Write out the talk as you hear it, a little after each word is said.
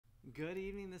Good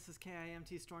evening, this is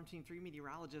KIMT Storm Team 3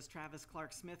 meteorologist Travis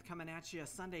Clark Smith coming at you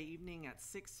Sunday evening at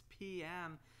 6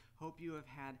 p.m. Hope you have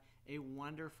had a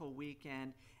wonderful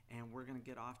weekend, and we're going to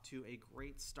get off to a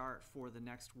great start for the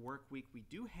next work week. We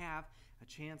do have a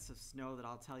chance of snow that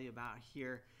I'll tell you about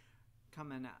here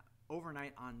coming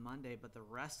overnight on Monday, but the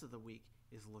rest of the week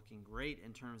is looking great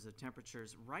in terms of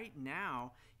temperatures. Right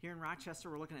now, here in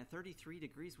Rochester, we're looking at 33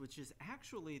 degrees, which is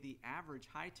actually the average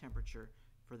high temperature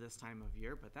for this time of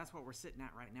year, but that's what we're sitting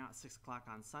at right now at 6 o'clock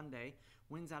on Sunday.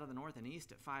 Winds out of the north and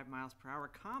east at 5 miles per hour.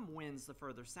 Calm winds the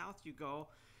further south you go.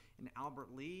 In Albert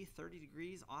Lee, 30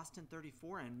 degrees, Austin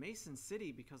 34, and Mason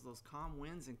City, because of those calm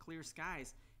winds and clear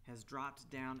skies, has dropped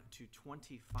down to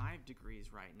 25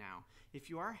 degrees right now. If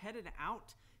you are headed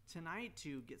out tonight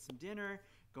to get some dinner,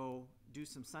 go do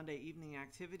some Sunday evening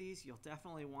activities, you'll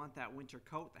definitely want that winter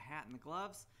coat, the hat, and the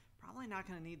gloves. Probably not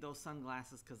going to need those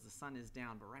sunglasses because the sun is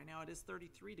down, but right now it is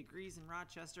 33 degrees in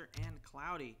Rochester and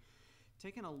cloudy.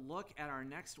 Taking a look at our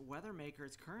next weather maker,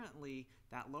 it's currently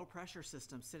that low pressure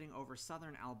system sitting over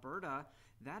southern Alberta.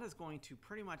 That is going to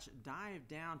pretty much dive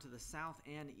down to the south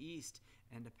and east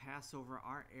and to pass over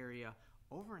our area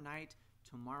overnight,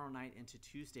 tomorrow night into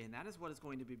Tuesday. And that is what is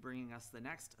going to be bringing us the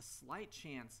next slight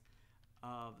chance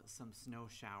of some snow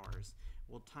showers.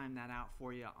 We'll time that out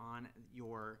for you on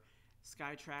your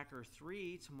Sky Tracker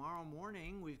 3 tomorrow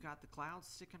morning. We've got the clouds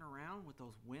sticking around with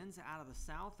those winds out of the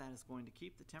south. That is going to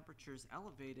keep the temperatures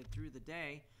elevated through the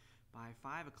day. By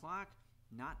 5 o'clock,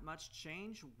 not much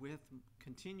change with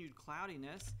continued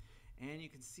cloudiness, and you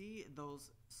can see those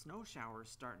snow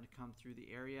showers starting to come through the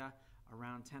area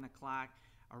around 10 o'clock.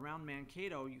 Around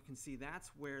Mankato, you can see that's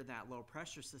where that low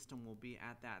pressure system will be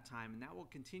at that time, and that will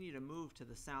continue to move to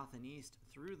the south and east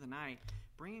through the night,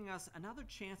 bringing us another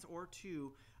chance or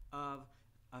two of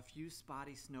a few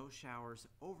spotty snow showers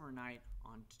overnight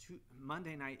on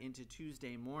Monday night into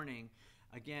Tuesday morning.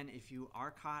 Again, if you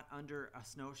are caught under a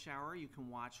snow shower, you can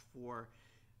watch for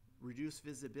reduced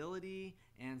visibility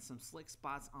and some slick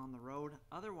spots on the road.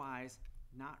 Otherwise,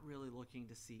 not really looking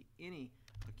to see any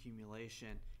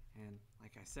accumulation. And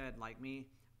like I said, like me,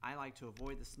 I like to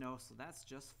avoid the snow, so that's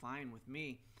just fine with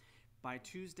me. By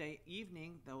Tuesday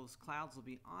evening, those clouds will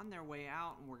be on their way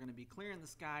out, and we're going to be clearing the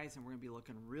skies, and we're going to be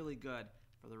looking really good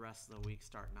for the rest of the week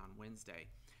starting on Wednesday.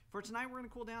 For tonight, we're going to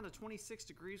cool down to 26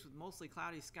 degrees with mostly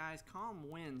cloudy skies,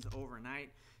 calm winds overnight.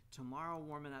 Tomorrow,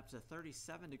 warming up to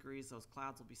 37 degrees. Those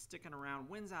clouds will be sticking around.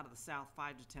 Winds out of the south,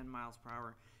 5 to 10 miles per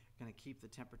hour. Going to keep the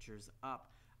temperatures up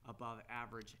above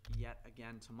average yet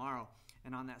again tomorrow.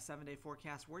 And on that 7-day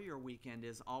forecast, where your weekend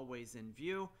is always in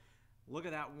view, look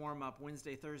at that warm up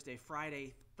Wednesday, Thursday,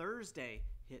 Friday, Thursday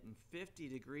hitting 50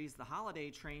 degrees. The holiday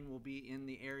train will be in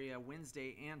the area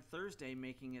Wednesday and Thursday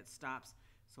making its stops.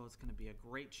 So it's going to be a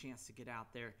great chance to get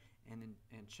out there and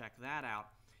check that out.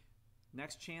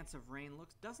 Next chance of rain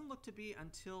doesn't look to be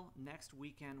until next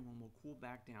weekend when we'll cool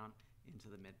back down into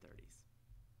the mid-30s.